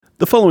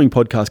The following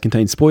podcast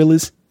contains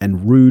spoilers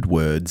and rude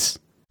words.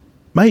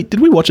 Mate, did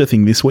we watch a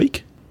thing this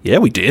week? Yeah,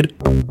 we did.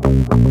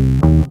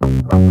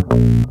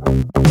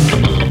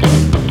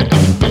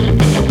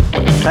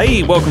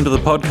 Hey, welcome to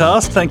the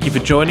podcast. Thank you for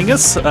joining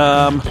us.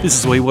 This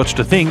is where we watched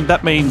a thing.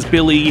 That means,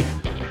 Billy,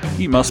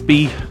 you must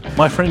be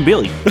my friend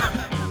Billy.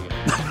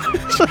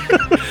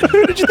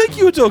 Who did you think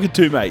you were talking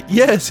to, mate?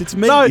 Yes, it's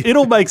me. No, it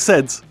all makes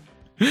sense.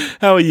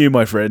 How are you,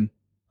 my friend?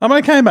 I'm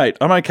okay, mate.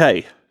 I'm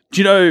okay.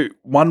 Do you know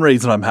one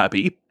reason I'm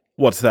happy?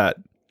 What's that?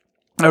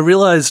 I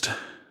realised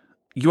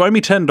you owe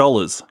me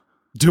 $10.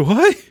 Do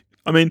I?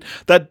 I mean,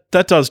 that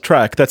does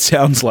track. That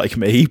sounds like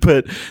me,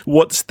 but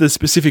what's the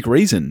specific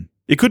reason?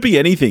 It could be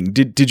anything.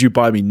 Did you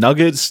buy me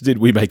nuggets? Did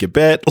we make a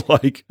bet?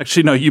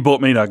 Actually, no, you bought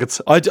me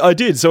nuggets. I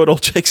did, so it all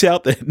checks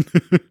out then.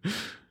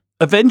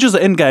 Avengers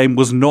Endgame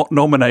was not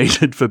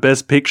nominated for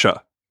Best Picture.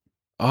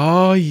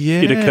 Oh,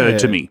 yeah. It occurred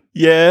to me.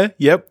 Yeah,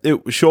 yep,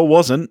 it sure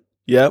wasn't.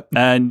 Yep.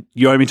 And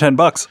you owe me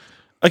 $10.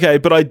 Okay,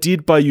 but I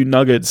did buy you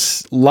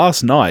nuggets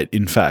last night,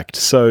 in fact,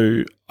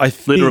 so I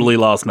think... Literally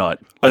last night.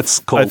 I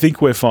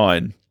think we're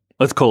fine.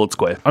 Let's call it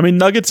square. I mean,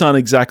 nuggets aren't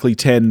exactly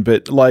 10,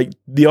 but,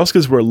 the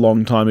Oscars were a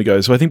long time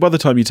ago, so I think by the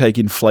time you take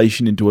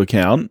inflation into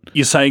account...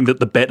 You're saying that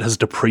the bet has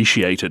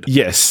depreciated?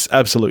 Yes,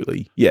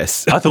 absolutely.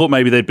 Yes. I thought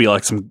maybe there'd be,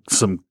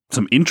 some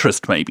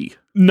interest, maybe.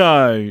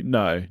 No.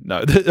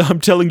 I'm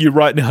telling you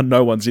right now,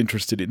 no one's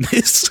interested in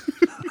this.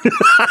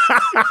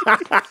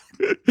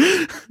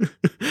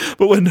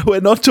 But we're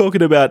not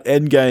talking about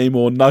Endgame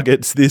or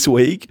nuggets this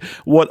week.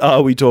 What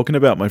are we talking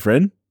about, my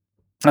friend?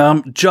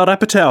 Judd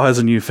Apatow has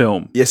a new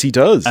film. Yes, he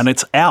does. And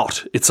it's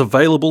out. It's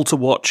available to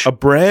watch. A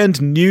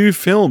brand new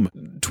film.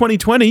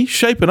 2020,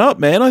 shaping up,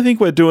 man. I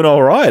think we're doing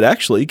all right,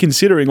 actually,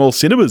 considering all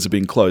cinemas have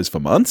been closed for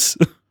months.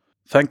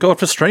 Thank God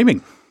for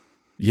streaming.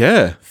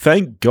 Yeah,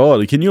 thank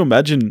God. Can you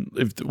imagine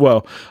if...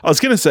 Well, I was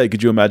going to say,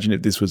 could you imagine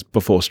if this was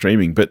before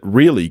streaming? But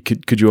really,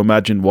 could you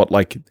imagine what,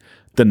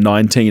 the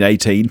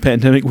 1918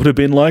 pandemic would have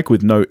been like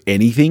with no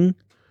anything?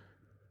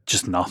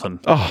 Just nothing.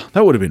 Oh,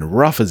 that would have been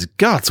rough as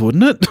guts,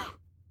 wouldn't it?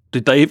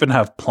 Did they even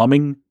have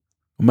plumbing?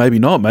 Maybe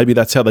not. Maybe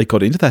that's how they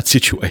got into that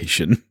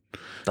situation.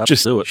 That'd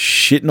Just do it.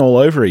 Shitting all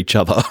over each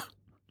other.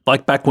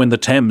 Like back when the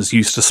Thames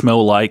used to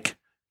smell like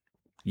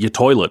your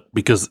toilet,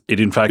 because it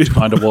in fact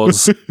kind of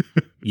was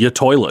your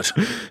toilet.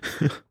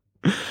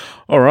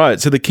 All right,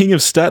 so The King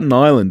of Staten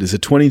Island is a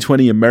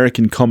 2020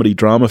 American comedy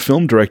drama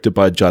film directed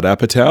by Judd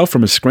Apatow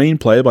from a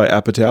screenplay by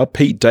Apatow,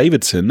 Pete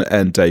Davidson,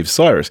 and Dave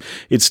Cyrus.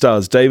 It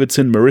stars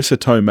Davidson, Marissa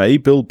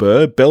Tomei, Bill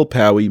Burr, Belle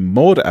Powey,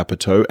 Maud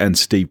Apatow, and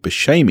Steve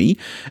Buscemi.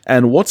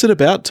 And what's it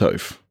about,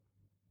 Toph?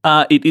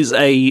 It is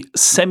a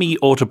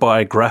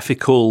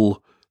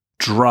semi-autobiographical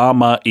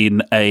drama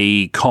in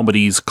a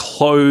comedy's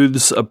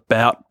clothes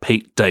about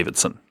Pete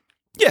Davidson.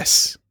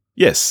 Yes.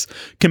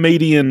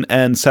 Comedian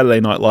and Saturday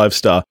Night Live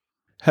star.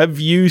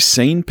 Have you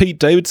seen Pete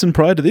Davidson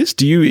prior to this?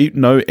 Do you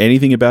know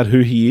anything about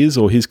who he is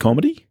or his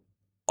comedy?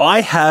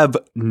 I have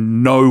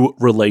no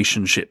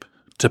relationship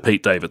to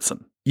Pete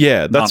Davidson.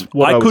 Yeah, that's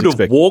what I was could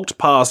expecting. have walked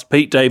past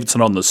Pete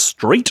Davidson on the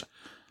street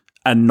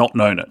and not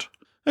known it.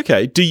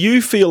 Okay, do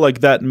you feel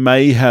like that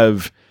may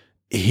have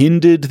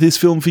hindered this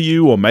film for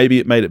you, or maybe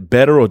it made it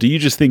better, or do you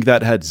just think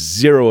that had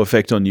zero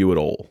effect on you at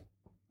all?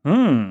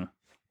 I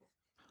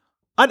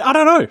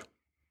don't know.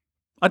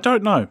 I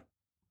don't know.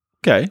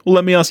 Okay, well,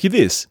 let me ask you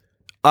this.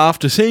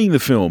 After seeing the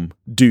film,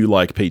 do you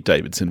like Pete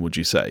Davidson, would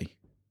you say?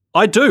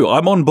 I do.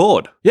 I'm on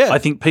board. Yeah. I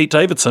think Pete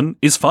Davidson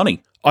is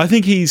funny. I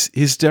think he's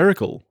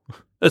hysterical.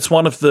 It's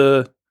one of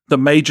the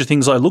major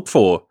things I look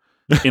for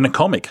in a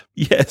comic.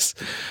 Yes.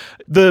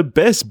 The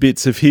best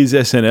bits of his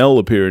SNL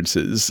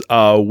appearances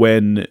are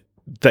when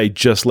they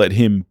just let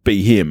him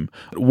be him.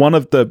 One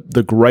of the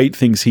great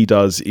things he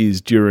does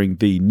is during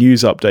the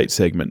news update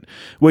segment,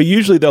 where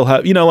usually they'll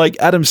have, like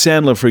Adam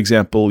Sandler, for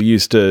example,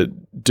 used to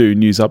do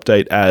news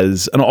update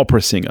as an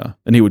opera singer,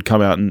 and he would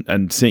come out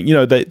and sing.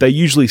 They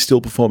usually still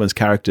perform as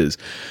characters.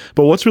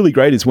 But what's really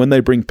great is when they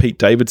bring Pete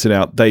Davidson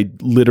out, they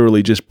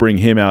literally just bring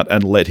him out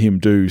and let him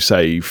do,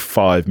 say,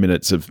 5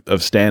 minutes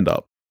of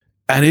stand-up.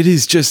 And it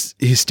is just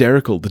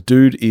hysterical. The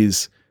dude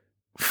is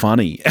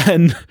funny.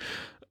 And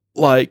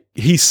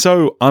he's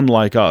so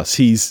unlike us.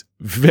 He's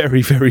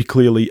very, very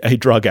clearly a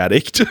drug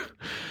addict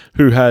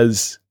who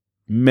has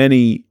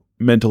many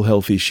mental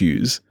health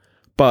issues,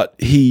 but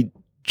he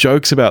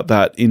jokes about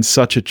that in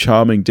such a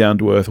charming,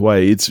 down-to-earth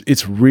way.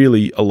 It's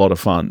really a lot of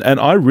fun. And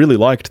I really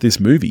liked this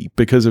movie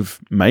because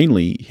of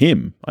mainly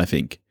him, I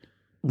think.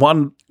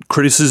 One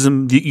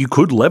criticism that you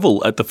could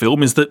level at the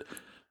film is that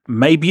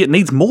maybe it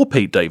needs more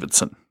Pete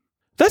Davidson.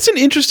 That's an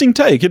interesting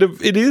take.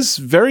 It is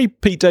very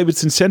Pete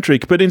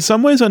Davidson-centric, but in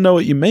some ways I know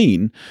what you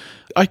mean.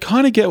 I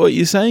kind of get what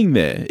you're saying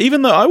there,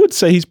 even though I would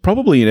say he's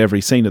probably in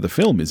every scene of the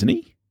film, isn't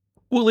he?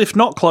 Well, if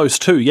not close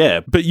to,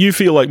 yeah. But you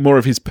feel like more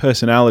of his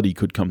personality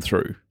could come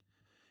through.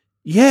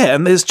 Yeah,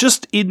 and there's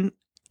just in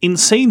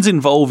scenes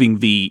involving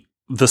the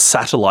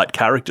satellite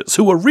characters,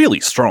 who are really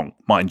strong,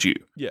 mind you.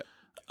 Yeah.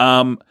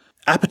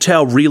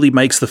 Apatow really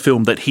makes the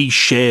film that he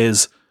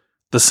shares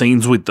the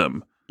scenes with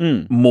them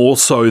more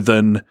so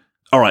than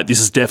all right, this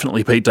is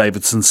definitely Pete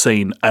Davidson's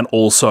scene, and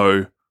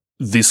also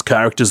this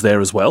character's there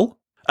as well.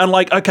 And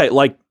like, okay,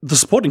 like the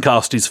supporting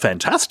cast is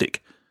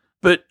fantastic,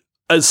 but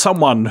as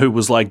someone who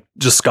was like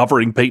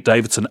discovering Pete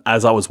Davidson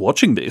as I was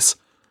watching this,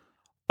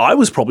 I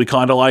was probably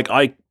kind of like,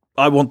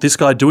 I want this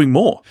guy doing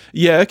more.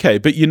 Yeah, okay,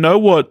 but you know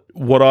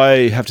what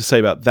I have to say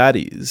about that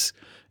is,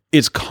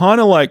 it's kind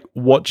of like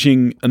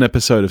watching an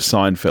episode of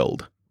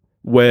Seinfeld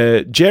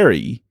where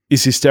Jerry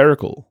is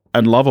hysterical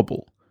and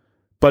lovable.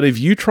 But if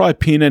you try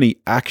pin any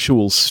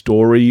actual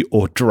story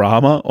or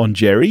drama on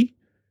Jerry,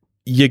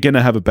 you're going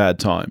to have a bad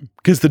time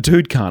because the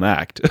dude can't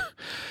act.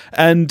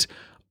 And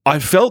I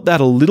felt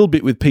that a little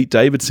bit with Pete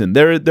Davidson.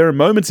 There are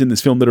moments in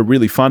this film that are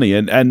really funny,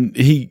 and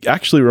he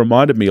actually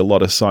reminded me a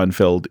lot of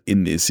Seinfeld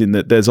in this, in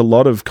that there's a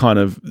lot of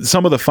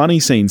some of the funny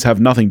scenes have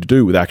nothing to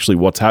do with actually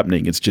what's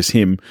happening. It's just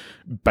him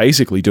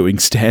basically doing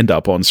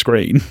stand-up on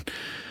screen.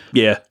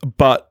 Yeah.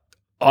 But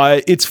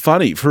it's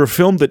funny. For a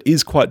film that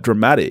is quite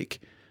dramatic,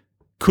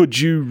 could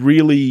you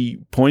really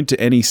point to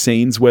any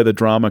scenes where the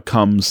drama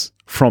comes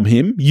from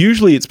him?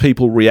 Usually it's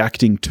people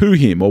reacting to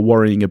him or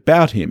worrying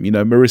about him,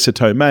 Marissa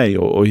Tomei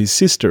or his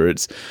sister.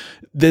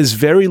 There's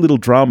very little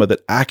drama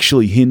that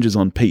actually hinges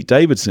on Pete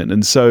Davidson.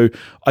 And so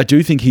I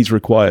do think he's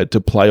required to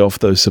play off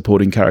those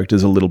supporting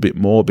characters a little bit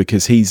more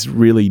because he's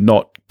really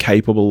not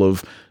capable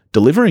of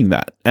delivering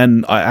that.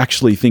 And I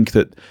actually think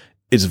that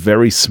it's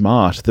very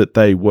smart that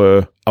they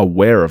were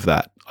aware of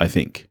that, I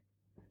think.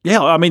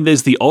 Yeah, I mean,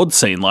 there's the odd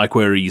scene like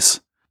where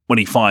when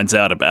he finds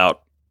out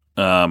about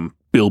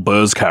Bill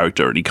Burr's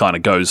character, and he kind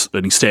of goes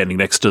and he's standing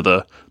next to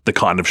the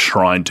kind of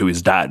shrine to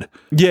his dad.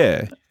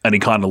 Yeah. And he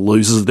kind of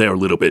loses there a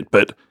little bit.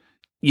 But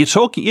you're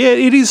talking,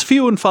 it is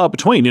few and far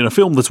between in a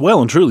film that's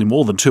well and truly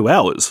more than 2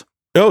 hours.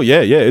 Oh,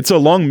 yeah. It's a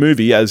long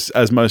movie, as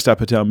most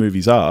Apatow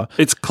movies are.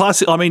 It's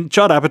classic. I mean,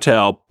 Judd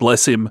Apatow,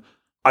 bless him,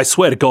 I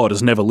swear to God,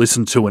 has never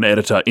listened to an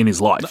editor in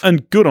his life.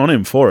 And good on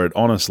him for it,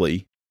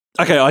 honestly.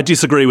 Okay, I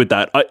disagree with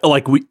that.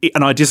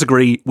 I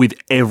disagree with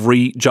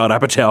every Judd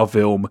Apatow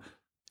film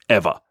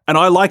ever. And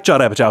I like Judd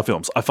Apatow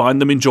films. I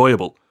find them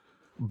enjoyable.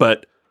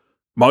 But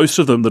most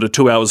of them that are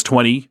 2 hours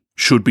 20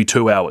 should be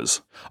 2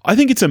 hours. I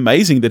think it's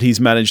amazing that he's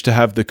managed to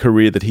have the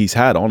career that he's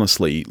had,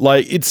 honestly.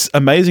 Like, it's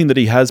amazing that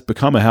he has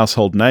become a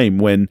household name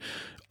when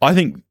I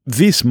think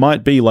this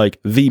might be like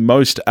the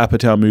most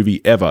Apatow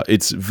movie ever.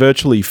 It's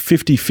virtually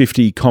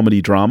 50-50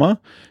 comedy drama.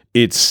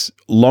 It's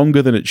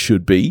longer than it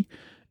should be.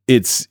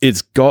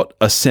 It's got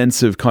a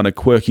sense of kind of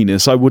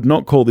quirkiness. I would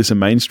not call this a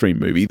mainstream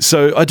movie.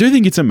 So I do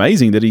think it's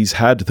amazing that he's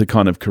had the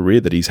kind of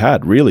career that he's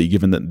had, really,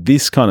 given that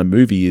this kind of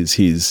movie is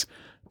his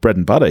bread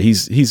and butter.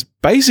 He's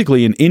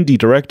basically an indie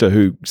director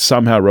who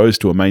somehow rose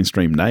to a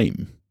mainstream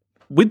name.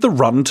 With the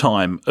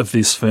runtime of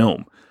this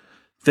film,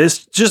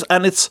 there's just,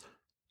 and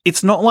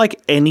it's not like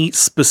any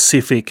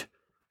specific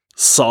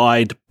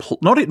side,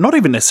 not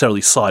even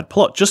necessarily side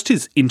plot, just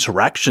his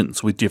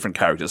interactions with different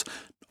characters.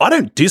 I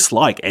don't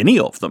dislike any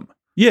of them.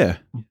 Yeah.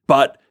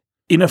 But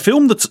in a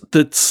film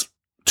that's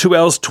 2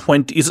 hours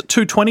 20, is it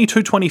 220,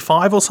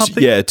 225 or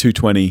something? Yeah,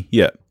 220,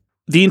 yeah.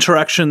 The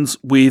interactions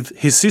with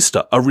his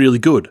sister are really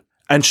good,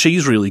 and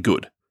she's really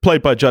good.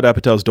 Played by Judd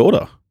Apatow's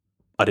daughter.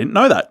 I didn't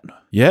know that.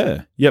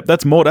 Yeah. Yep,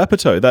 that's Maud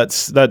Apatow.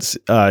 That's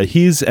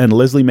his and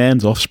Leslie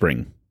Mann's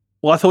offspring.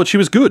 Well, I thought she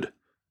was good.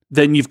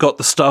 Then you've got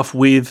the stuff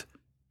with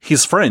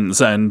his friends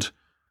and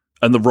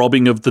the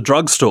robbing of the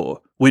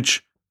drugstore,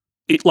 which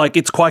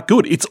it's quite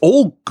good. It's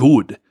all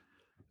good.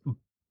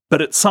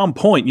 But at some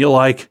point, you're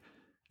like,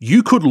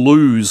 you could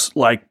lose,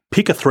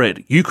 pick a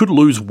thread. You could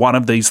lose one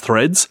of these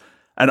threads,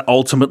 and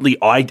ultimately,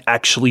 I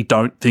actually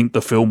don't think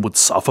the film would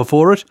suffer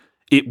for it.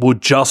 It would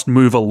just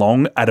move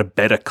along at a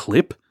better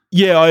clip.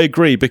 Yeah, I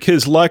agree,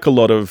 because like a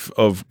lot of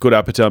good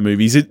Apatow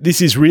movies,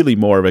 this is really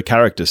more of a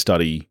character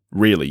study,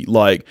 really.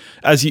 Like,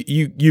 as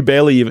you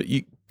barely even...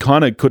 You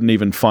kind of couldn't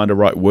even find a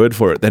right word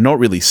for it. They're not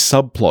really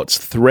subplots.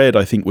 Thread,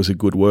 I think, was a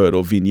good word,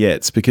 or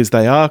vignettes, because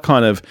they are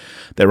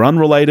they're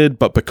unrelated,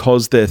 but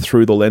because they're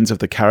through the lens of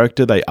the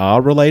character, they are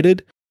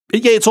related.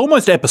 Yeah, it's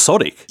almost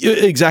episodic.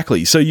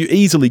 Exactly. So you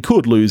easily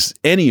could lose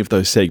any of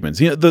those segments.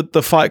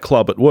 The Fight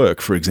Club at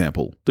work, for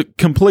example,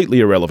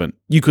 completely irrelevant.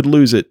 You could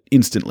lose it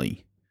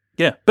instantly.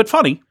 Yeah, but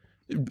funny.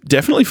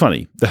 Definitely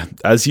funny,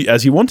 as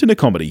you want in a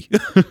comedy.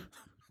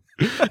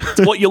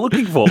 It's what you're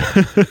looking for.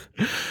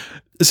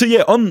 So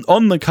yeah,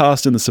 on the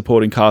cast and the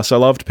supporting cast, I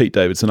loved Pete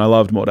Davidson. I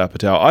loved Maud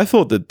Apatow. I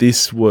thought that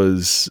this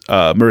was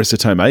Marissa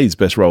Tomei's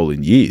best role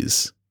in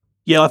years.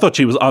 Yeah, I thought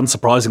she was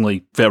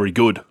unsurprisingly very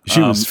good.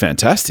 She was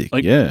fantastic,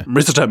 yeah.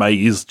 Marissa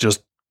Tomei is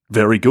just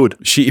very good.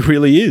 She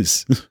really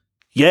is.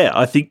 Yeah,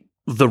 I think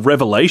the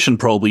revelation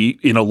probably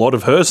in a lot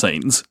of her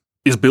scenes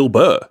is Bill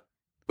Burr,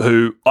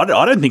 who I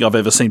don't think I've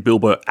ever seen Bill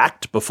Burr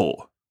act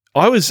before.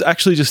 I was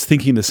actually just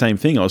thinking the same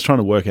thing. I was trying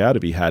to work out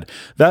if he had.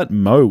 That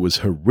Mo was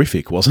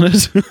horrific, wasn't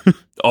it?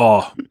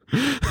 Oh,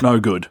 no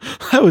good.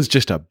 That was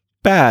just a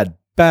bad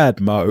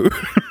Mo.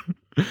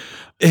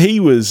 He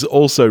was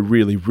also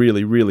really,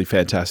 really, really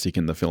fantastic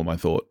in the film, I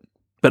thought.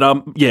 But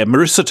yeah,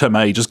 Marissa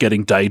Tomei just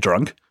getting day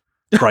drunk.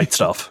 Great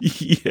stuff.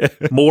 Yeah.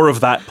 More of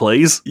that,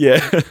 please.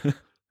 Yeah.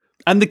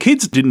 And the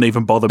kids didn't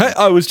even bother me. Hey,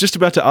 I was just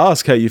about to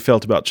ask how you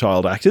felt about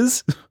child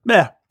actors.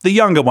 Yeah, the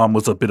younger one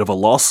was a bit of a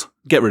loss.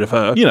 Get rid of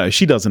her. You know,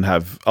 she doesn't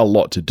have a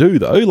lot to do,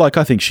 though. Like,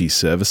 I think she's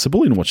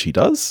serviceable in what she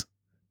does.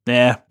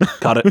 Yeah,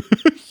 cut it.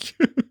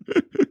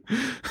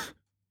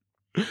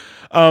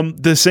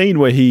 The scene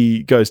where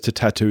he goes to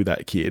tattoo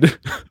that kid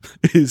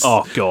is...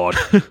 Oh, God.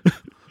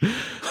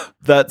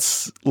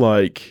 That's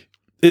like...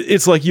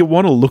 It's like you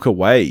want to look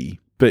away,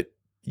 but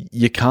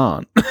you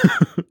can't.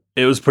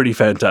 It was pretty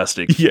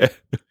fantastic. Yeah.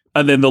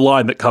 And then the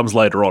line that comes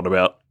later on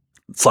about,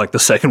 it's like the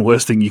second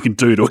worst thing you can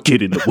do to a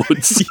kid in the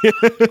woods.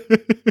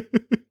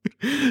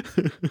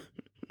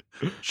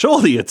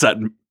 Surely it's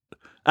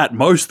at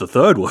most the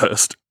third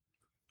worst.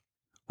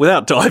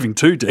 Without diving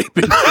too deep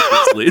into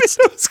this list.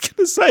 I was going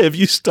to say, have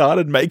you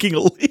started making a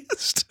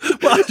list?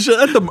 Well,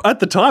 at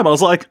the time, I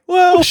was like,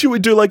 well... Should we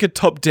do like a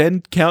top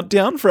 10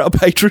 countdown for our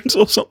patrons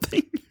or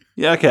something?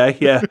 Yeah, okay,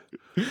 yeah.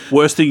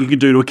 Worst thing you can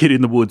do to a kid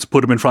in the woods,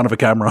 put him in front of a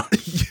camera.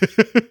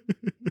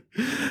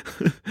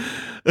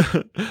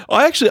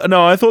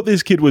 I thought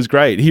this kid was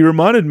great. He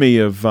reminded me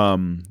of,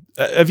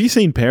 have you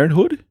seen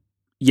Parenthood?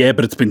 Yeah,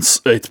 but it's been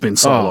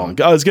so long.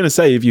 I was going to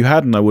say, if you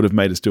hadn't, I would have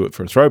made us do it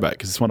for a throwback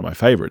because it's one of my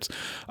favorites.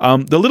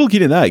 The little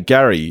kid in that,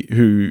 Gary,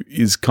 who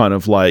is kind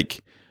of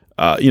like,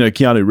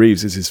 Keanu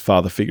Reeves is his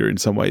father figure in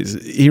some ways.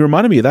 He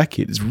reminded me of that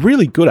kid. It's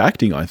really good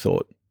acting, I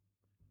thought.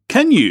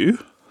 Can you?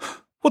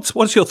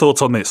 What's your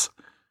thoughts on this?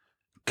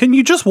 Can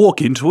you just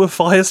walk into a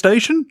fire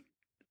station?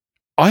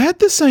 I had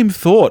the same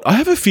thought. I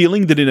have a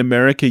feeling that in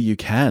America you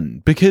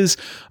can, because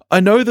I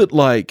know that,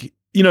 like,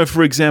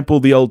 for example,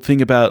 the old thing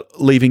about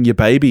leaving your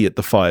baby at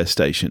the fire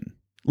station.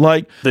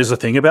 Like, there's a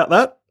thing about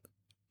that?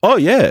 Oh,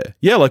 yeah.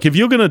 Yeah, like if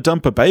you're going to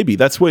dump a baby,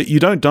 that's where you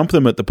don't dump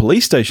them at the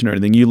police station or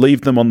anything. You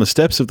leave them on the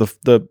steps of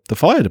the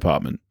fire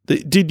department.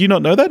 Did you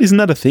not know that? Isn't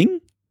that a thing?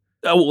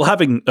 Well,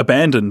 having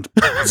abandoned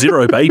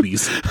 0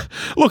 babies.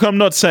 Look, I'm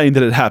not saying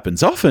that it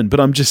happens often, but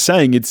I'm just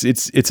saying it's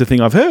a thing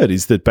I've heard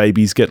is that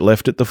babies get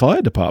left at the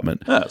fire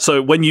department. Yeah,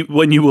 so when you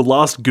were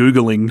last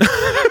Googling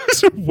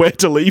where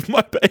to leave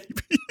my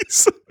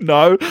babies,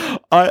 no,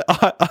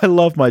 I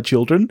love my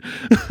children.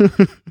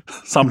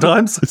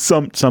 Sometimes,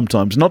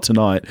 sometimes, not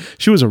tonight.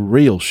 She was a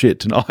real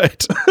shit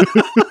tonight.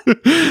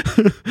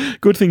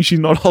 Good thing she's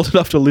not old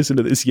enough to listen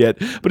to this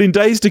yet. But in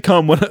days to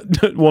come,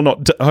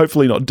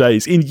 hopefully not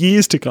days, in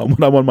years to come,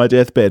 when I'm on my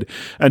deathbed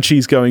and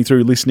she's going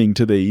through listening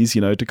to these,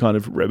 to kind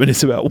of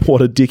reminisce about what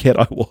a dickhead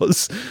I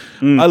was.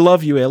 I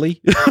love you,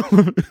 Ellie.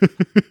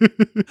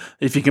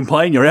 If you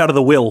complain, you're out of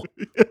the will.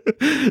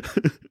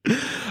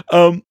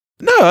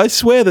 No, I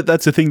swear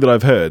that's a thing that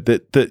I've heard,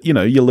 that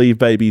you leave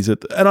babies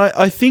at... And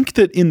I think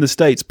that in the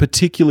States,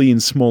 particularly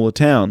in smaller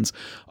towns,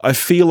 I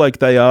feel like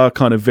they are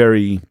kind of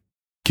very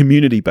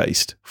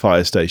community-based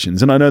fire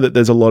stations. And I know that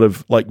there's a lot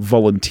of, like,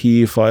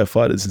 volunteer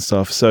firefighters and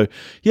stuff. So,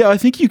 yeah, I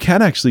think you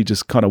can actually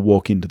just kind of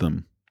walk into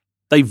them.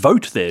 They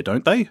vote there,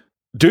 don't they?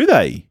 Do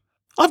they?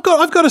 I've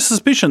got a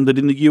suspicion that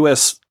in the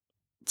US...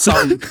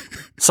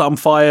 Some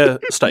fire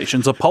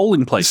stations are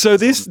polling places. So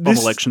this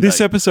election day.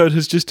 episode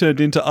has just turned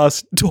into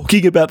us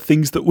talking about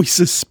things that we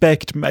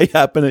suspect may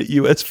happen at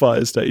US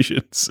fire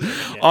stations.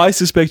 Yeah. I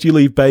suspect you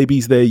leave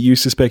babies there. You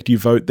suspect you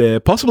vote there,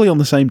 possibly on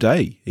the same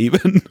day,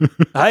 even.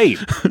 Hey,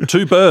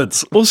 2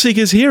 birds. Well, see,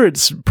 because here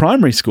it's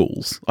primary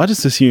schools. I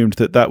just assumed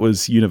that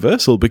was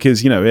universal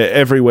because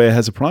everywhere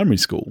has a primary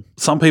school.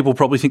 Some people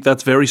probably think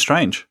that's very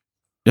strange.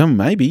 Yeah,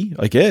 maybe.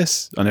 I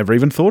guess I never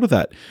even thought of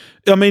that.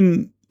 I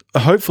mean.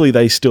 Hopefully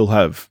they still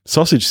have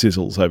sausage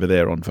sizzles over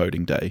there on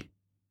voting day.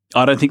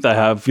 I don't think they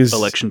have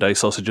election day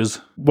sausages.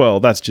 Well,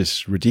 that's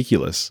just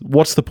ridiculous.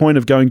 What's the point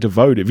of going to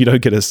vote if you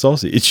don't get a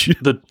sausage?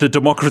 The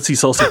democracy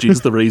sausage is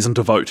the reason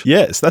to vote.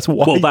 Yes, that's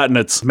why. Well, that and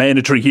it's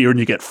mandatory here and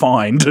you get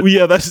fined. Well,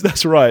 yeah,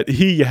 that's right.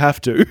 Here you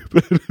have to.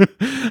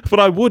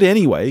 But I would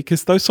anyway,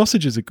 because those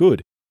sausages are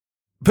good.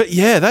 But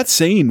yeah, that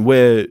scene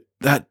where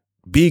that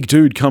big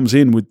dude comes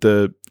in with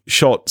the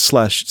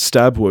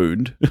shot/stab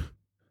wound...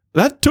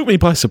 That took me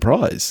by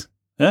surprise.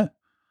 Yeah.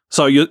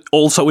 So you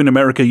also in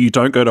America, you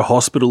don't go to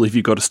hospital if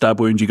you've got a stab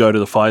wound, you go to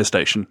the fire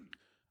station.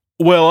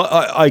 Well,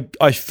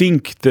 I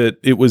think that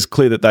it was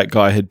clear that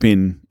guy had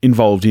been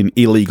involved in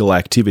illegal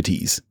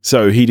activities.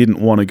 So he didn't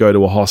want to go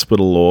to a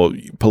hospital or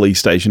police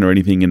station or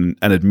anything and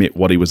admit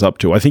what he was up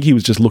to. I think he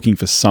was just looking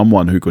for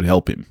someone who could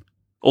help him.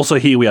 Also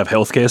here we have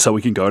healthcare so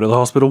we can go to the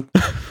hospital.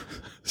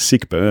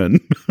 Sick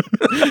burn.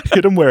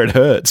 Hit him where it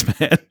hurts,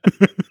 man.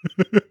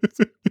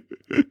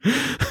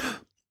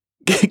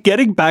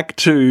 Getting back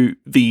to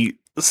the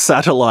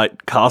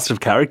satellite cast of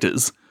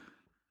characters,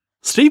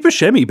 Steve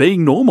Buscemi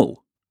being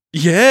normal.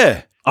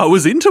 Yeah. I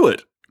was into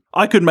it.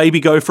 I could maybe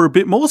go for a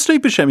bit more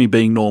Steve Buscemi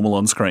being normal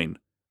on screen.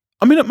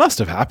 I mean, it must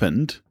have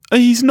happened.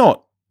 He's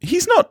not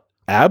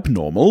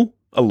abnormal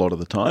a lot of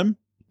the time.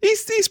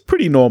 He's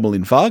pretty normal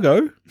in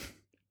Fargo.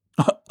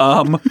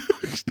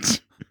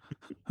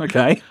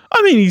 Okay.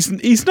 I mean,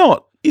 he's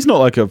not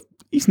like I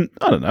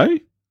don't know.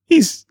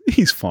 He's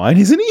fine,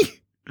 isn't he?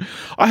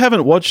 I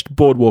haven't watched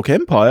Boardwalk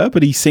Empire,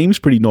 but he seems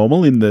pretty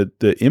normal in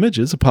the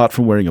images, apart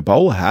from wearing a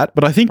bowler hat.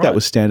 But I think that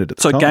was standard at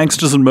the time. So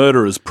gangsters and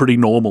murderers, pretty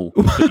normal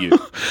for you.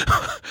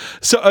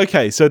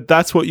 So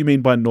that's what you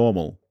mean by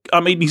normal. I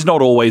mean, he's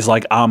not always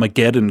like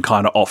Armageddon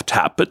kind of off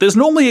tap, but there's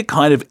normally a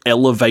kind of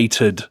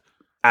elevated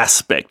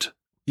aspect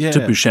to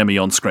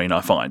Buscemi on screen,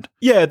 I find.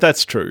 Yeah,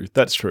 that's true.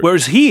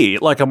 Whereas here,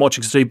 like I'm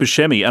watching Steve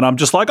Buscemi and I'm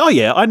just like, oh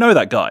yeah, I know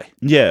that guy.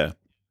 Yeah.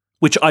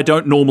 Which I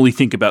don't normally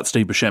think about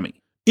Steve Buscemi.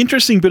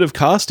 Interesting bit of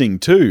casting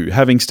too,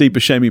 having Steve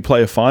Buscemi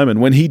play a fireman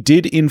when he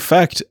did in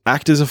fact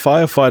act as a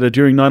firefighter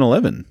during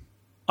 9/11.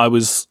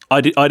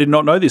 I did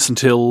not know this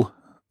until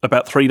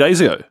about 3 days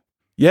ago.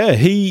 Yeah,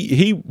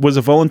 he was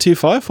a volunteer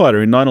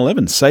firefighter in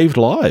 9/11, saved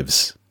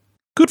lives.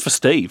 Good for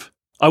Steve.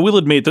 I will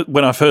admit that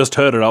when I first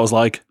heard it, I was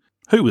like,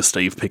 who was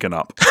Steve picking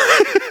up?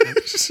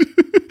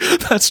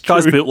 That's true.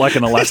 Guy's built like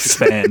an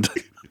elastic band.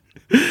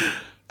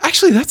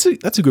 Actually, that's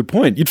a good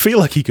point. You'd feel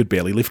like he could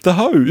barely lift the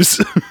hose.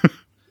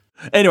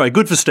 Anyway,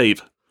 good for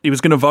Steve. He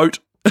was going to vote,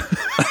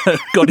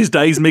 got his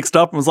days mixed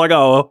up, and was like,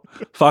 "Oh, well,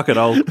 fuck it,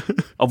 I'll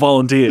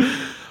volunteer."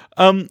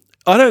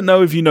 I don't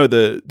know if you know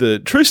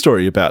the true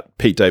story about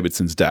Pete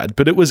Davidson's dad,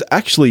 but it was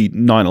actually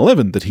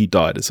 9/11 that he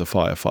died as a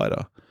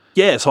firefighter.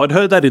 Yeah, so I'd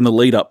heard that in the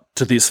lead up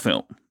to this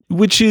film.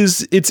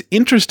 It's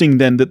interesting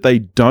then that they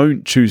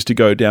don't choose to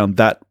go down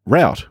that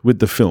route with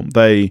the film.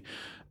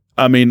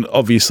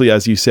 Obviously,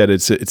 as you said,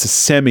 it's a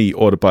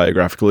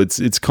semi-autobiographical.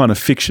 It's kind of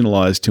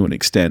fictionalized to an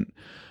extent.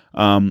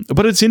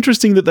 But it's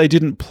interesting that they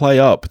didn't play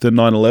up the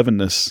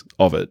 9/11-ness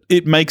of it.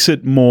 It makes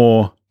it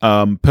more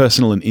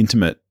personal and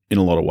intimate in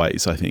a lot of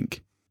ways, I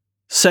think.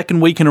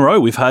 Second week in a row,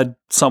 we've had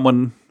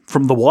someone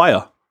from The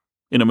Wire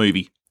in a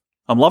movie.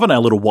 I'm loving our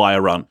little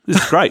Wire run.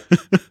 This is great.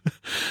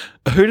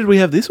 Who did we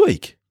have this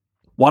week?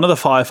 One of the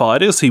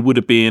firefighters, he would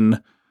have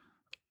been,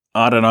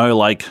 I don't know,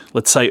 like,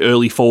 let's say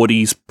early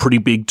 40s, pretty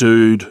big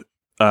dude,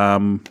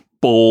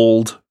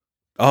 bald.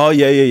 Oh,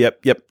 yep.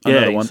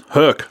 Another one.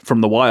 Herc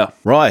from The Wire.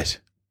 Right.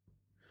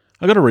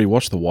 I got to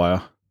rewatch The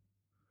Wire.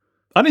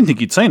 I didn't think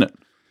you'd seen it.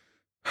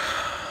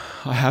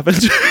 I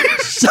haven't.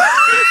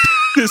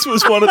 This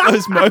was one of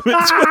those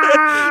moments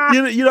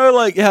where, you know,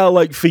 like how,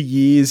 like, for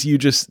years you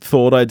just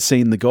thought I'd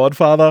seen The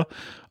Godfather.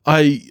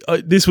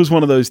 This was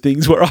one of those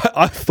things where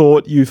I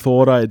thought you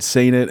thought I had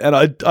seen it, and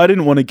I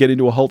didn't want to get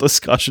into a whole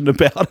discussion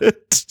about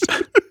it.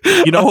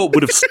 You know what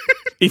would have,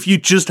 if you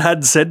just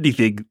hadn't said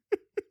anything,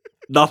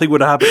 nothing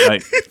would have happened,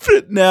 mate.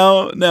 But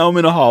now I'm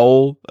in a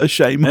hole, a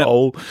shame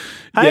hole.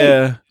 Hey,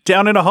 yeah.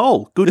 Down in a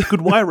hole.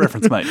 Good Wire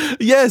reference, mate.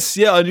 Yes,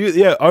 yeah, I knew.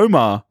 Yeah,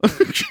 Omar.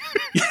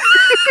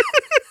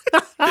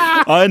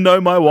 I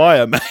know my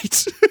Wire,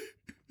 mate.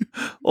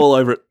 All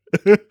over it.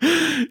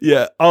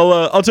 Yeah,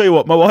 I'll tell you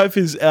what. My wife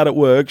is out at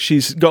work.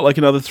 She's got like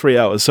another 3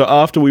 hours. So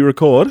after we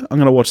record, I'm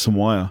going to watch some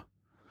Wire.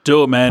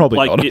 Do it, man.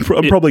 Probably not. I'm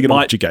probably going to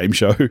watch a game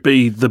show.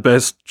 Be the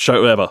best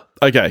show ever.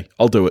 Okay,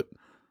 I'll do it.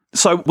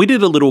 So we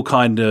did a little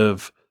kind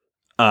of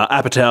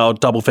Apatow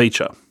double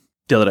feature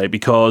the other day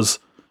because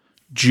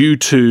due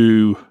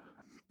to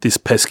this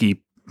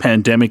pesky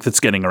pandemic that's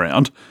getting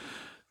around,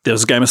 there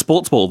was a game of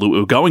sports ball that we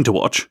were going to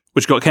watch,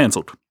 which got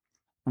cancelled.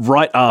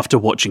 Right after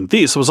watching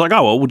this, I was like,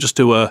 oh, well, we'll just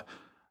do an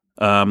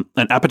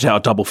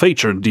Apatow double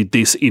feature and did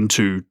this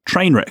into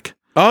Trainwreck.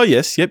 Oh,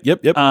 yes. Yep.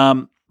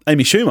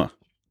 Amy Schumer.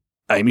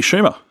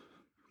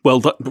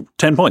 Well,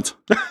 10 points.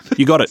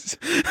 You got it.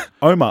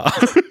 Omar.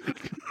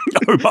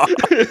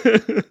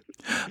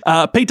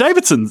 Pete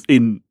Davidson's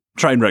in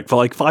Trainwreck for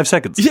like 5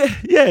 seconds.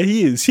 Yeah,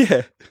 he is,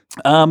 yeah.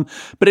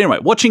 But anyway,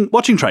 watching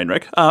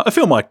Trainwreck, a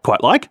film I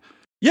quite like.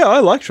 Yeah, I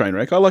like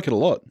Trainwreck. I like it a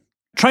lot.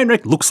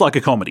 Trainwreck looks like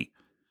a comedy.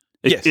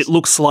 It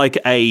looks like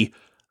a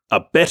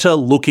better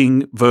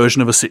looking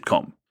version of a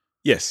sitcom.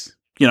 Yes.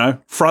 You know,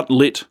 front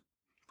lit,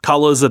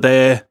 colours are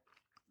there,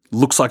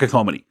 looks like a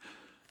comedy.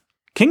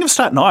 King of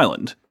Staten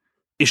Island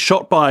is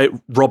shot by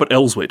Robert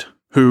Elswit,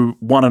 who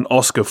won an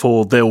Oscar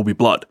for There Will Be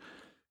Blood.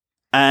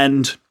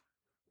 And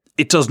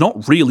it does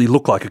not really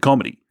look like a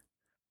comedy.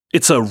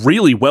 It's a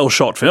really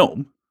well-shot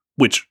film,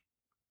 which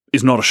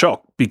is not a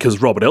shock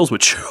because Robert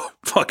Elswit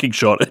fucking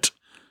shot it.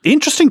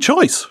 Interesting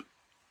choice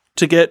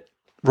to get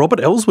Robert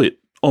Elswit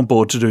on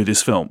board to do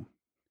this film.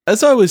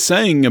 As I was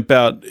saying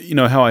about, you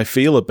know, how I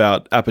feel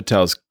about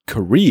Apatow's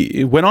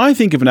career, when I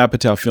think of an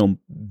Apatow film,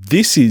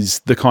 this is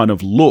the kind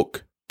of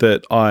look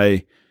that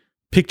I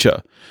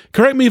picture.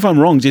 Correct me if I'm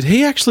wrong. Did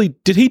he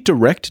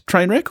direct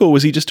Trainwreck or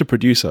was he just a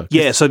producer?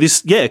 Yeah,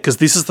 because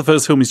this is the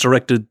first film he's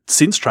directed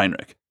since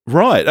Trainwreck.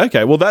 Right.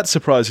 Okay. Well, that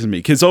surprises me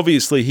because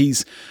obviously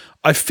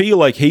I feel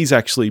like he's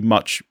actually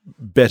much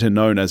better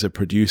known as a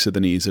producer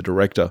than he is a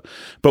director.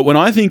 But when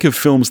I think of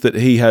films that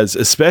he has,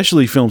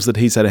 especially films that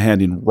he's had a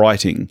hand in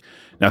writing,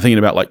 now thinking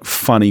about like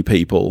Funny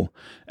People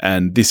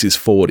and This Is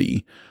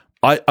 40,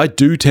 I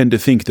do tend to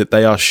think that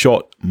they are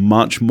shot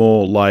much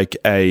more like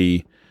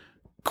a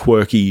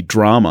quirky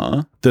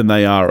drama than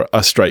they are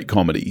a straight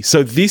comedy.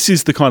 So this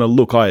is the kind of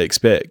look I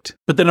expect.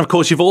 But then, of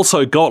course, you've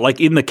also got,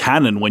 like, in the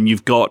canon, when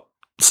you've got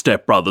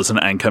Step Brothers and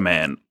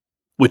Anchorman,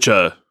 which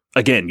are,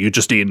 again, you're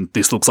just in,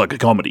 this looks like a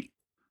comedy.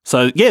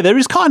 So yeah, there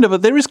is kind of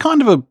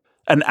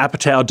an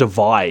Apatow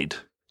divide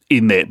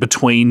in there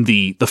between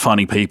the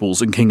funny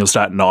peoples and King of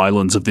Staten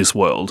Islands of this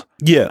world,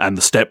 and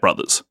the Step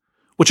Brothers,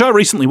 which I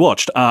recently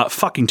watched.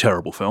 Fucking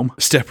terrible film.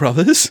 Step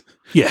Brothers?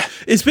 Yeah.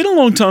 It's been a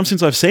long time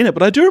since I've seen it,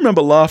 but I do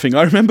remember laughing.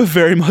 I remember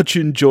very much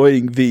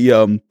enjoying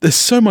the, there's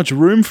so much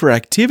room for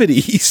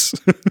activities.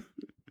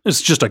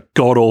 It's just a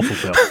god-awful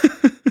film.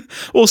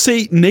 Well,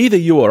 see, neither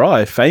you or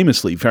I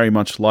famously very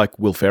much like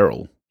Will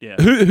Ferrell. Yeah.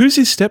 Who's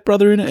his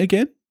stepbrother in it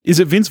again? Is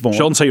it Vince Vaughn?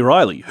 John C.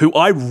 Reilly, who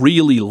I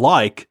really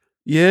like.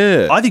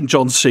 Yeah. I think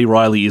John C.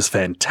 Reilly is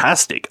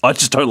fantastic. I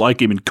just don't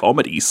like him in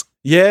comedies.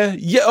 Yeah.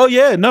 Oh,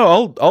 yeah.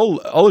 No,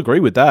 I'll agree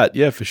with that.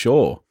 Yeah, for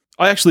sure.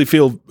 I actually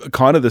feel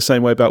kind of the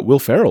same way about Will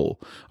Ferrell.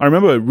 I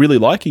remember really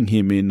liking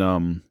him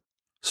in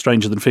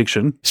Stranger Than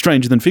Fiction.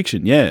 Stranger Than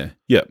Fiction, yeah.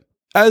 Yeah.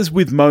 As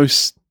with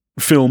most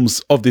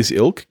films of this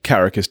ilk,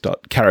 character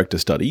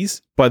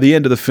studies, by the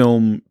end of the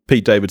film,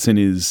 Pete Davidson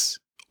is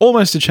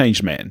almost a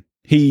changed man.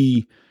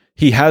 He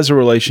has a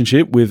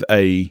relationship with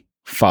a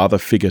father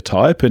figure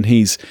type, and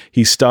he's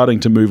starting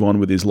to move on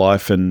with his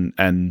life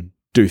and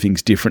do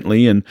things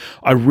differently. And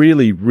I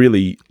really,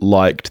 really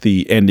liked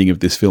the ending of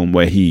this film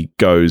where he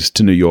goes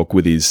to New York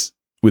with his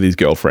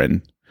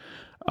girlfriend.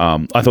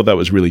 I thought that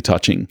was really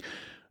touching.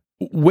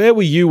 Where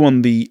were you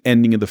on the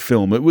ending of the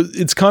film?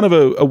 It's kind of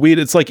a weird,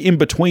 it's like in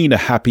between a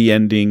happy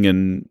ending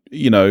and,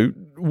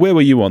 where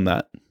were you on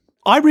that?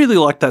 I really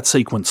liked that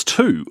sequence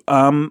too.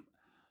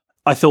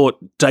 I thought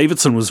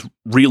Davidson was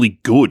really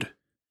good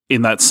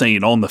in that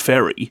scene on the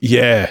ferry.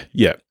 Yeah.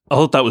 I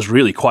thought that was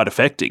really quite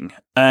affecting.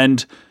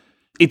 And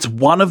it's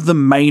one of the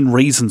main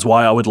reasons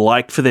why I would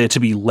like for there to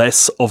be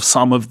less of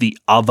some of the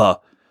other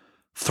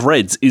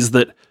threads, is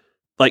that,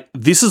 like,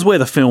 this is where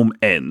the film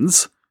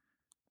ends.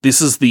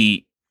 It's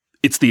the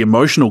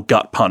emotional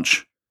gut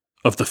punch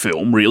of the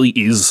film, really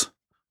is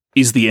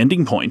the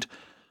ending point.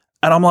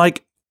 And I'm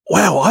like,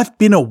 wow, I've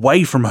been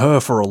away from her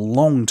for a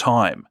long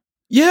time.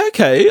 Yeah,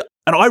 okay.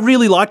 And I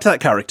really liked that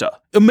character.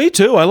 Me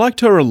too. I liked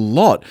her a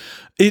lot.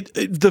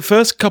 The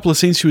first couple of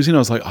scenes she was in, I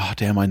was like, oh,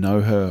 damn, I know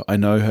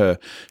her.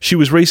 She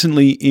was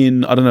recently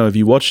in, I don't know if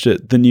you watched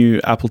it, the new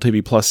Apple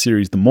TV Plus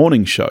series, The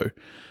Morning Show.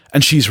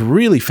 And she's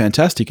really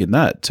fantastic in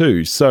that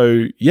too.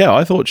 So, yeah,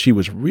 I thought she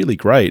was really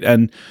great.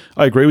 And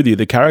I agree with you.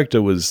 The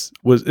character was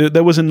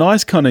there was a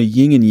nice kind of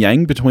yin and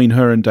yang between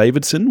her and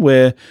Davidson,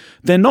 where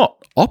they're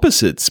not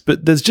opposites,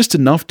 but there's just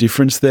enough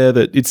difference there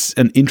that it's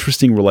an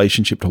interesting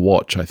relationship to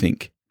watch, I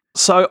think.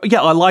 So,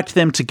 yeah, I liked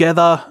them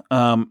together.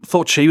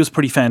 Thought she was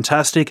pretty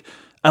fantastic.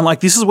 And,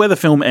 like, this is where the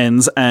film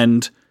ends.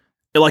 And,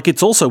 like,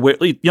 it's also where,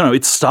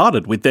 it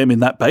started with them in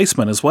that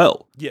basement as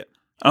well. Yeah.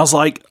 And I was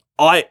like,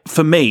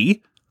 for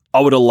me,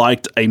 I would have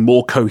liked a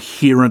more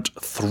coherent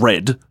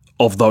thread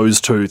of those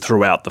two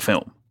throughout the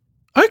film.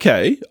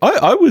 Okay.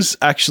 I was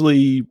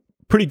actually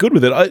pretty good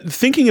with it.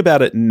 Thinking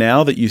about it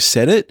now that you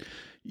said it,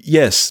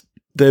 yes,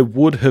 there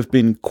would have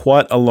been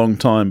quite a long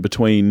time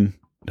between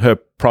her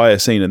prior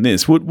scene and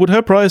this. Would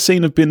her prior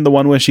scene have been the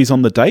one where she's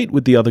on the date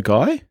with the other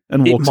guy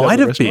and walks out? It might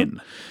have been.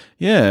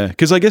 Yeah,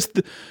 because I guess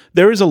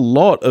there is a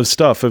lot of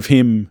stuff of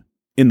him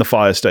in the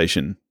fire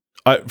station.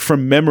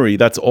 From memory,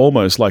 that's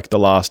almost like the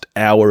last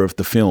hour of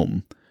the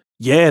film.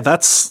 Yeah,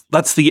 that's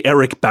the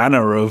Eric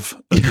Bana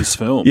of this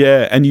film.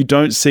 Yeah, and you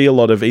don't see a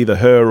lot of either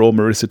her or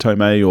Marissa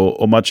Tomei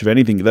or much of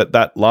anything.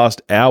 That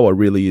last hour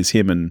really is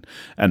him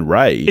and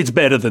Ray. It's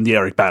better than the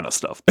Eric Bana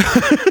stuff.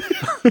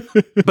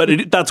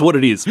 But that's what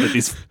it is for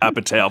this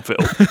Apatow film.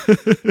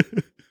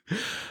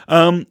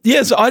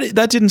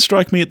 That didn't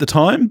strike me at the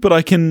time, but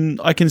I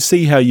can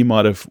see how you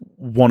might have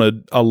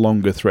wanted a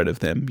longer thread of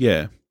them.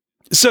 Yeah.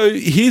 So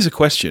here's a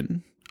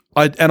question.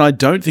 I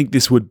don't think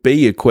this would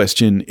be a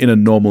question in a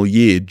normal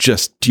year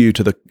just due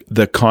to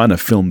the kind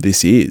of film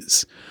this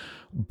is.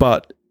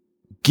 But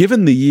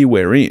given the year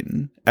we're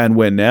in, and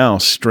where now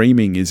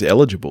streaming is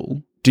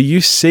eligible, do you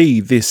see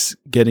this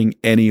getting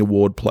any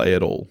award play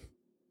at all?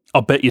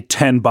 I'll bet you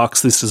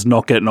 $10 this does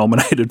not get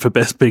nominated for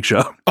Best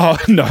Picture. Oh,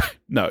 no,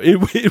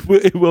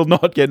 it will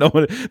not get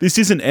nominated. This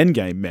isn't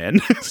Endgame, man.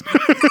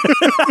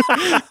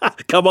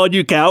 Come on,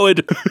 you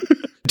coward.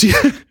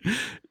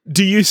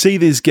 Do you see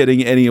this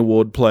getting any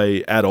award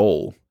play at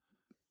all?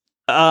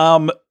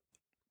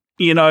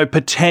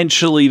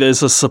 Potentially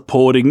there's a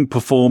supporting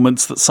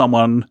performance that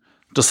someone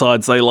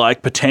decides they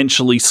like,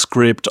 potentially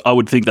script. I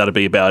would think that'd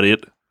be about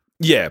it.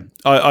 Yeah,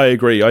 I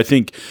agree. I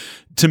think,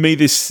 to me,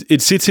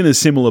 it sits in a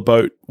similar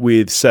boat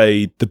with,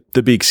 say,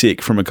 the Big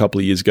Sick from a couple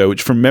of years ago,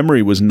 which from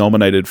memory was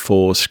nominated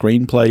for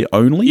screenplay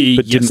only,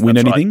 but didn't win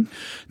anything. Right.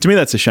 To me,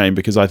 that's a shame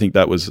because I think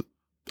that was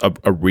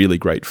a really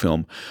great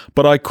film.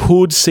 But I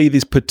could see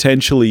this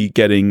potentially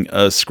getting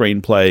a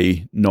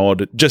screenplay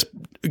nod, just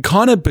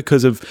kind of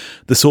because of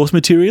the source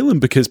material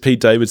and because Pete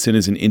Davidson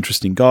is an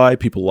interesting guy.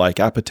 People like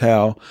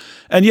Apatow.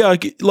 And yeah,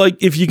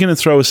 like if you're going to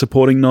throw a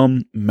supporting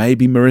nom,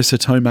 maybe Marissa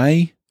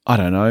Tomei. I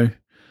don't know.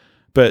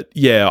 But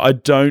yeah,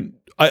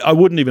 I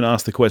wouldn't even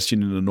ask the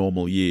question in a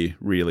normal year,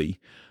 really.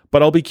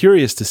 But I'll be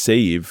curious to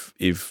see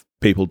if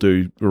people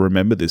do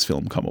remember this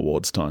film come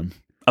awards time.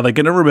 Are they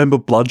going to remember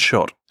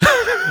Bloodshot?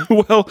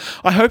 Well,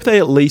 I hope they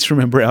at least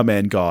remember our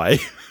man Guy.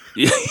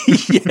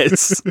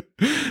 Yes.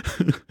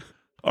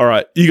 All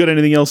right. You got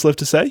anything else left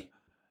to say?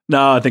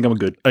 No, I think I'm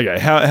good. Okay.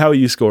 How are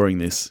you scoring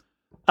this?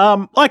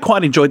 I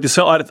quite enjoyed this.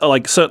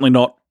 Certainly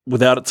not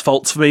without its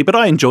faults for me, but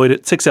I enjoyed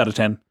it. 6 out of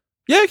 10.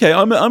 Yeah, okay.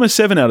 I'm a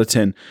 7 out of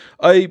 10.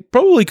 I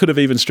probably could have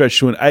even stretched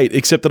to an 8,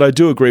 except that I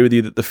do agree with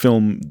you that the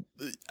film,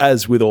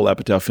 as with all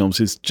Apatow films,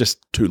 is just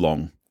too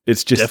long.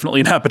 It's just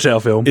definitely an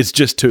Apatow film. It's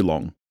just too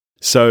long.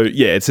 So,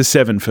 yeah, it's a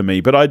 7 for me,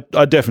 but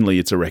I definitely,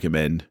 it's a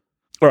recommend.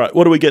 All right,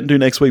 what are we getting to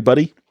next week,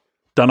 buddy?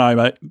 Dunno,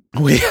 mate.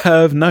 We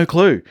have no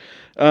clue.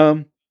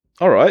 All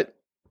right.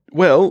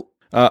 Well,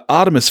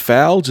 Artemis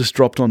Fowl just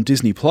dropped on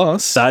Disney+.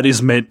 That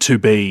is meant to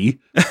be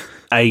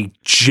a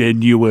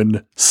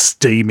genuine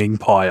steaming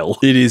pile.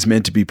 It is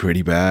meant to be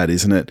pretty bad,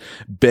 isn't it?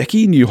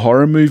 Becky, new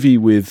horror movie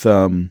with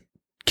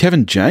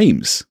Kevin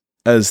James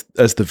as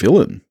the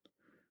villain.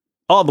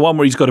 Oh, the one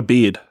where he's got a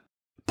beard.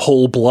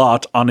 Paul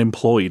Blart,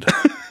 unemployed.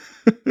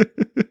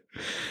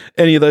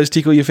 Any of those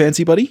tickle your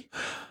fancy, buddy?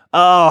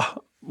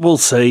 We'll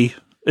see.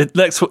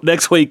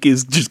 Next week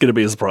is just going to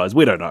be a surprise.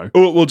 We don't know.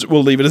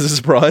 We'll leave it as a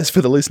surprise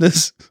for the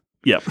listeners.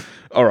 Yep.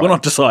 All right. We're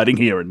not deciding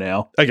here and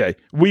now. Okay.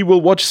 We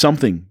will watch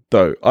something,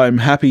 though. I'm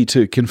happy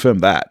to confirm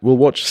that. We'll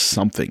watch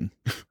something.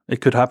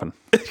 It could happen.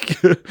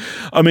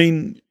 I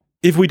mean,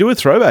 if we do a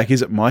throwback,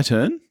 is it my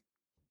turn?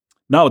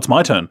 No, it's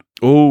my turn.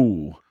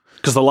 Ooh.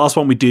 Because the last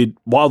one we did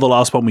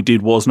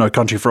was No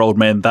Country for Old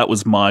Men, that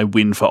was my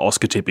win for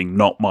Oscar tipping,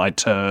 not my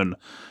turn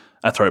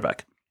at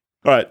throwback.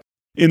 All right.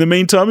 In the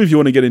meantime, if you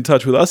want to get in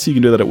touch with us, you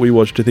can do that at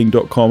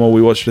wewatchedathing.com or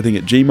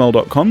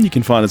wewatchedathing@gmail.com. You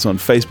can find us on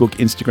Facebook,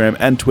 Instagram,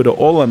 and Twitter,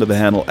 all under the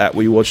handle at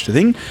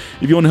wewatchedathing.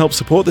 If you want to help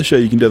support the show,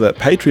 you can do that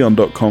at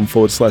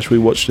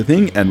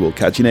patreon.com/wewatchedathing, and we'll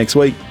catch you next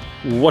week.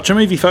 Watch a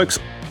movie, folks.